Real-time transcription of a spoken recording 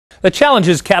The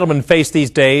challenges cattlemen face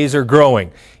these days are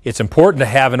growing. It's important to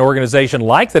have an organization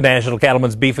like the National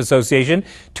Cattlemen's Beef Association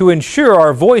to ensure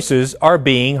our voices are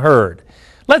being heard.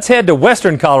 Let's head to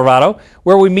western Colorado,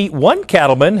 where we meet one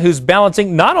cattleman who's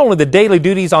balancing not only the daily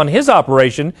duties on his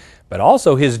operation, but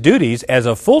also his duties as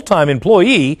a full-time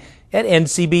employee at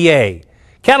NCBA.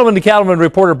 Cattleman to Cattleman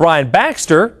reporter Brian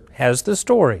Baxter has the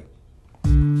story.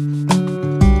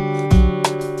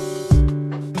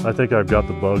 I think I've got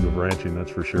the bug of ranching, that's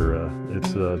for sure.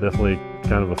 It's definitely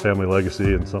kind of a family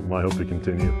legacy and something I hope to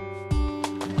continue.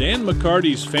 Dan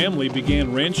McCarty's family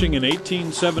began ranching in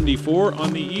 1874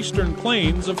 on the eastern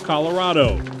plains of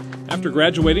Colorado. After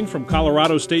graduating from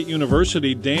Colorado State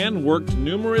University, Dan worked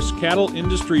numerous cattle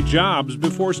industry jobs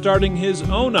before starting his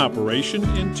own operation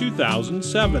in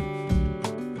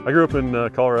 2007. I grew up in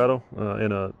Colorado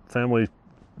in a family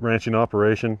ranching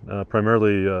operation,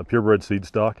 primarily purebred seed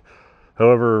stock.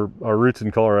 However, our roots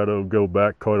in Colorado go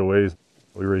back quite a ways.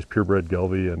 We raise purebred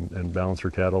Gelbvieh and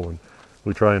balancer cattle, and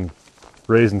we try and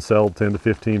raise and sell 10 to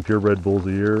 15 purebred bulls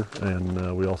a year,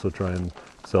 and we also try and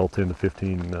sell 10 to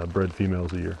 15 bred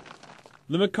females a year.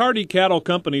 The McCarty Cattle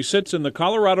Company sits in the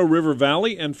Colorado River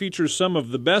Valley and features some of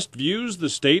the best views the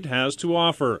state has to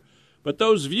offer. But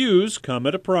those views come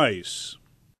at a price.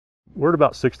 We're at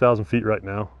about 6,000 feet right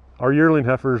now. Our yearling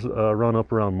heifers run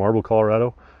up around Marble,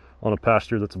 Colorado, on a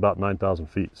pasture that's about 9,000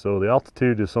 feet. So the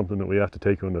altitude is something that we have to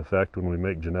take into effect when we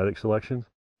make genetic selections.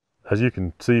 As you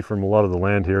can see from a lot of the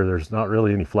land here, there's not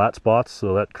really any flat spots,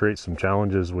 so that creates some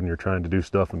challenges when you're trying to do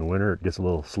stuff in the winter. It gets a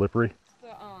little slippery.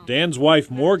 Dan's wife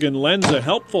Morgan lends a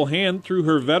helpful hand through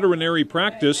her veterinary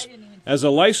practice. As a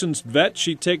licensed vet,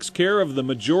 she takes care of the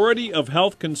majority of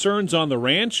health concerns on the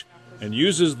ranch and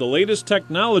uses the latest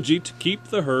technology to keep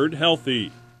the herd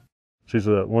healthy. She's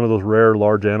one of those rare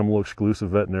large animal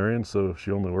exclusive veterinarians, so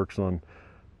she only works on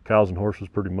cows and horses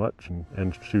pretty much, and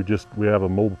we have a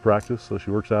mobile practice, so she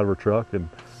works out of her truck, and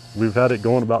we've had it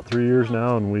going about 3 years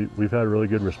now, and we've had a really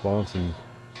good response, and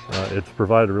it's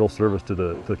provided a real service to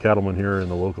the cattlemen here in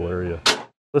the local area.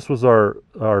 This was our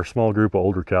small group of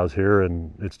older cows here,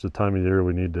 and it's the time of year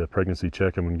we need to pregnancy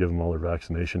check them and give them all their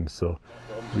vaccinations, so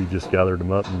we just gathered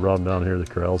them up and brought them down here to the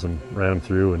corrals and ran them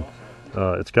through. And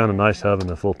it's kind of nice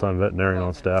having a full-time veterinarian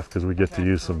on staff because we get to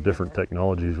use some different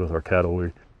technologies with our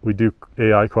cattle. We do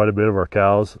AI quite a bit of our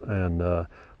cows, and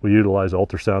we utilize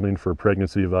ultrasounding for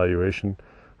pregnancy evaluation.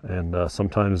 And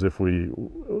sometimes if we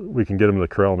can get them to the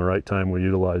corral in the right time, we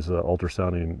utilize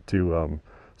ultrasounding to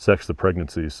sex the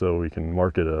pregnancy, so we can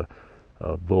market a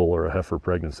bull or a heifer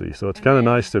pregnancy. So it's kind of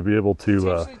nice to be able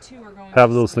to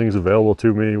have those things available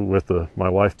to me with my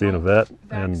wife being a vet,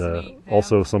 and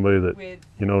also somebody that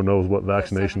knows what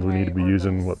vaccinations we need to be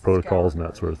using, what protocols and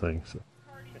that sort of thing. So.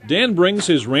 Dan brings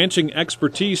his ranching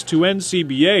expertise to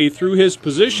NCBA through his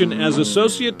position as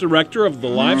Associate Director of the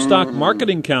Livestock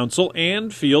Marketing Council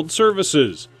and Field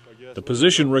Services. The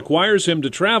position requires him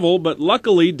to travel, but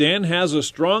luckily Dan has a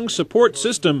strong support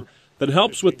system that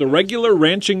helps with the regular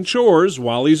ranching chores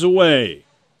while he's away.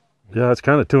 Yeah, it's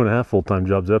kind of 2.5 full-time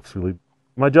jobs, absolutely.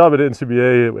 My job at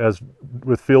NCBA, as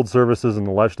with Field Services and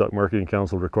the Livestock Marketing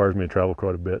Council, requires me to travel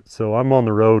quite a bit. So I'm on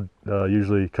the road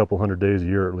usually a couple hundred days a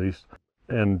year at least.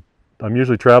 And I'm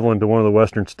usually traveling to one of the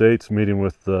western states, meeting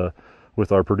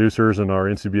with our producers and our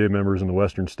NCBA members in the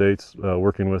western states,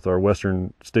 working with our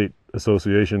western state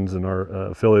associations and our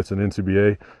affiliates in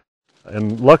NCBA.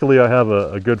 And luckily I have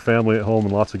a good family at home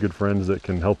and lots of good friends that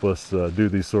can help us do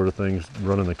these sort of things,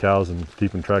 running the cows and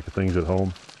keeping track of things at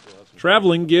home.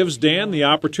 Traveling gives Dan the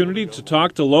opportunity to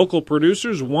talk to local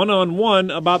producers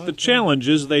one-on-one about the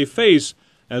challenges they face,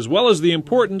 as well as the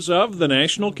importance of the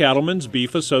National Cattlemen's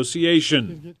Beef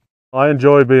Association. I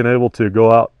enjoy being able to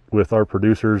go out with our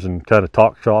producers and kind of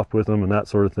talk shop with them and that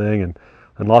sort of thing, and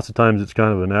lots of times it's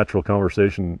kind of a natural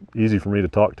conversation, easy for me to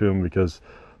talk to them because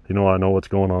I know what's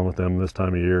going on with them this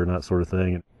time of year and that sort of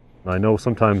thing. And I know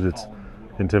sometimes it's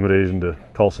intimidating to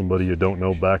call somebody you don't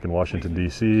know back in Washington,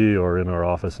 D.C. or in our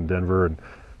office in Denver, and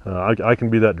I can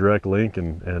be that direct link,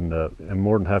 and I'm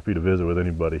more than happy to visit with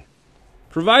anybody.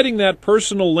 Providing that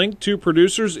personal link to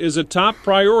producers is a top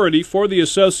priority for the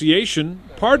association.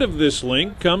 Part of this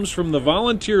link comes from the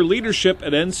volunteer leadership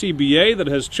at NCBA that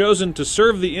has chosen to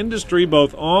serve the industry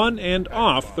both on and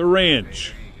off the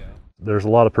ranch. There's a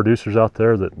lot of producers out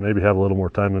there that maybe have a little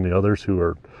more time than the others who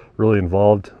are really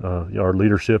involved. Our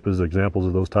leadership is examples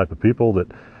of those type of people that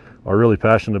are really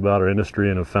passionate about our industry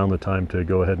and have found the time to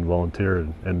go ahead and volunteer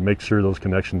and make sure those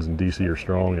connections in DC are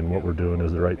strong and what we're doing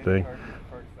is the right thing.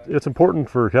 It's important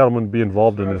for cattlemen to be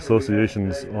involved in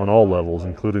associations on all levels,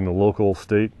 including the local,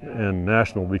 state, and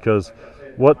national, because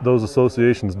what those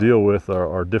associations deal with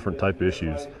are different type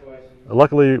issues.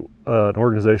 Luckily, an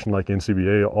organization like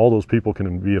NCBA, all those people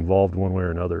can be involved one way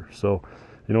or another. So,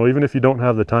 you know, even if you don't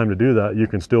have the time to do that, you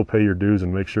can still pay your dues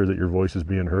and make sure that your voice is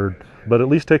being heard. But at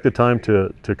least take the time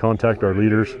to contact our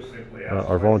leaders,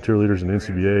 our volunteer leaders in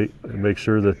NCBA, and make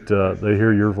sure that they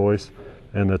hear your voice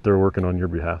and that they're working on your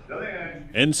behalf.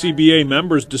 NCBA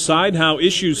members decide how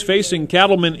issues facing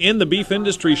cattlemen in the beef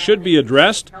industry should be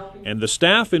addressed, and the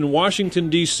staff in Washington,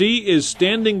 D.C. is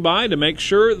standing by to make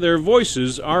sure their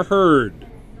voices are heard.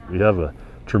 We have a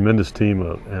tremendous team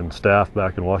and staff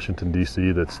back in Washington,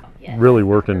 D.C. that's really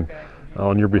working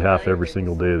on your behalf every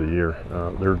single day of the year.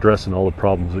 They're addressing all the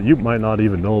problems that you might not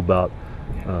even know about,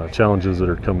 challenges that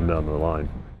are coming down the line.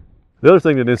 The other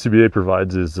thing that NCBA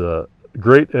provides is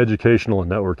great educational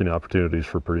and networking opportunities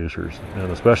for producers,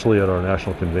 and especially at our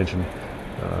national convention,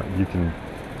 you can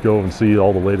go and see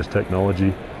all the latest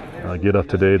technology, get up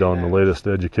to date on the latest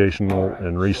educational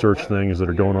and research things that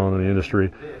are going on in the industry.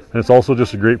 And it's also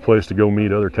just a great place to go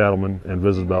meet other cattlemen and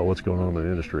visit about what's going on in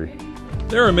the industry.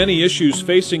 There are many issues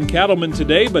facing cattlemen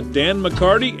today, but Dan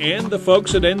McCarty and the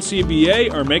folks at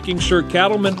NCBA are making sure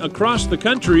cattlemen across the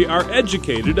country are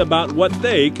educated about what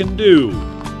they can do.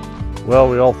 Well,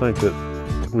 we all think that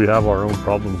we have our own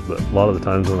problems, but a lot of the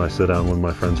times when I sit down with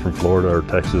my friends from Florida or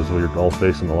Texas, we're all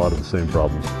facing a lot of the same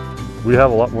problems. We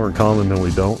have a lot more in common than we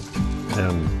don't,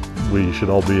 and we should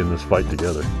all be in this fight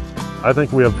together. I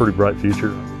think we have a pretty bright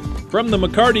future. From the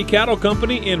McCarty Cattle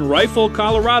Company in Rifle,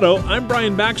 Colorado, I'm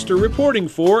Brian Baxter reporting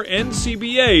for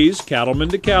NCBA's Cattleman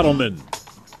to Cattlemen.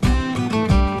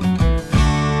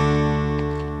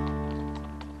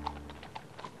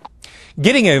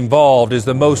 Getting involved is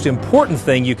the most important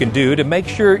thing you can do to make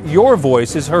sure your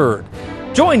voice is heard.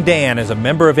 Join Dan as a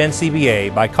member of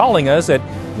NCBA by calling us at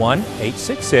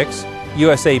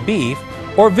 1-866-USA-BEEF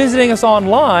or visiting us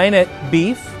online at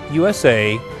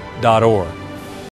beefusa.org.